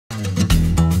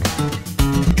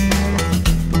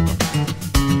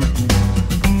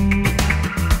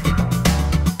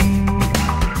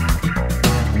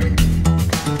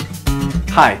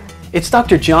Hi, it's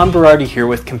Dr. John Berardi here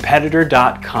with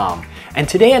Competitor.com, and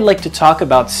today I'd like to talk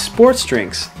about sports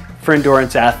drinks for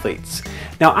endurance athletes.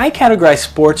 Now, I categorize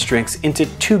sports drinks into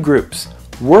two groups: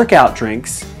 workout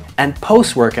drinks and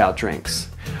post-workout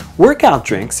drinks. Workout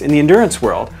drinks in the endurance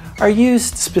world are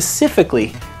used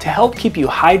specifically to help keep you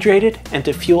hydrated and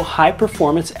to fuel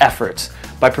high-performance efforts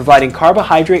by providing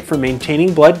carbohydrate for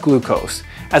maintaining blood glucose,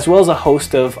 as well as a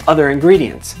host of other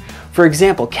ingredients. For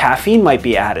example, caffeine might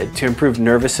be added to improve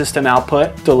nervous system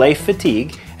output, delay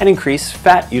fatigue, and increase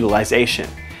fat utilization.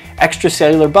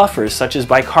 Extracellular buffers such as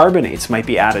bicarbonates might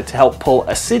be added to help pull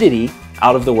acidity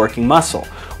out of the working muscle,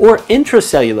 or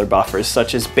intracellular buffers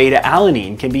such as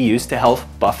beta-alanine can be used to help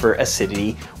buffer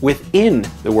acidity within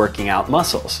the working out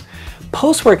muscles.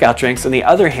 Post-workout drinks, on the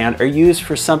other hand, are used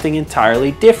for something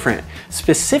entirely different.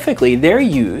 Specifically, they're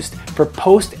used for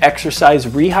post-exercise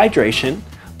rehydration,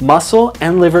 muscle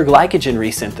and liver glycogen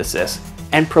resynthesis,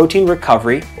 and protein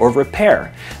recovery or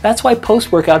repair. That's why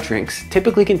post-workout drinks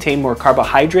typically contain more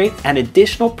carbohydrate and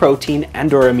additional protein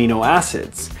and/or amino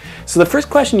acids. So the first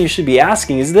question you should be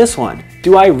asking is this one: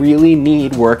 do I really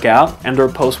need workout and/or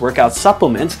post-workout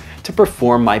supplements to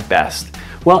perform my best?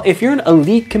 Well, if you're an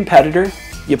elite competitor,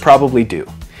 you probably do.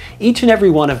 Each and every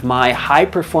one of my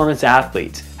high-performance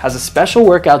athletes has a special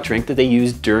workout drink that they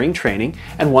use during training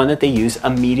and one that they use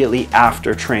immediately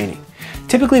after training.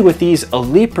 Typically with these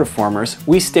elite performers,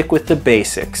 we stick with the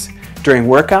basics. During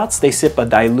workouts, they sip a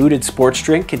diluted sports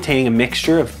drink containing a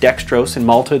mixture of dextrose and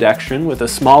maltodextrin with a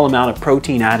small amount of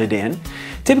protein added in.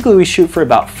 Typically we shoot for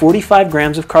about 45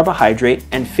 grams of carbohydrate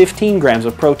and 15 grams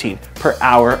of protein per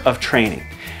hour of training.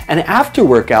 And after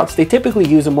workouts, they typically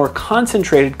use a more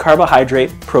concentrated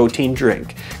carbohydrate protein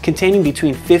drink containing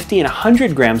between 50 and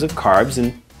 100 grams of carbs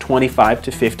and 25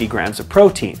 to 50 grams of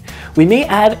protein. We may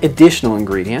add additional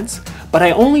ingredients, but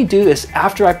I only do this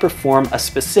after I perform a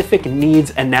specific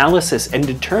needs analysis and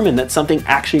determine that something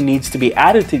actually needs to be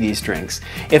added to these drinks.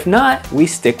 If not, we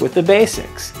stick with the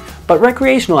basics. But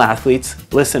recreational athletes,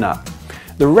 listen up.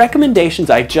 The recommendations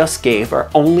I just gave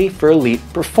are only for elite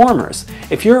performers.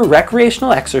 If you're a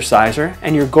recreational exerciser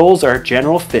and your goals are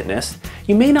general fitness,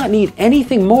 you may not need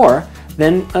anything more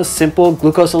than a simple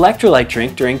glucose electrolyte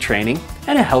drink during training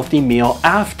and a healthy meal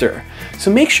after. So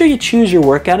make sure you choose your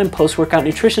workout and post-workout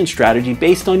nutrition strategy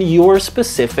based on your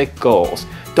specific goals.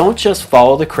 Don't just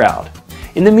follow the crowd.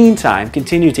 In the meantime,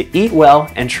 continue to eat well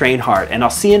and train hard, and I'll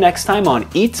see you next time on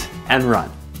Eat and Run.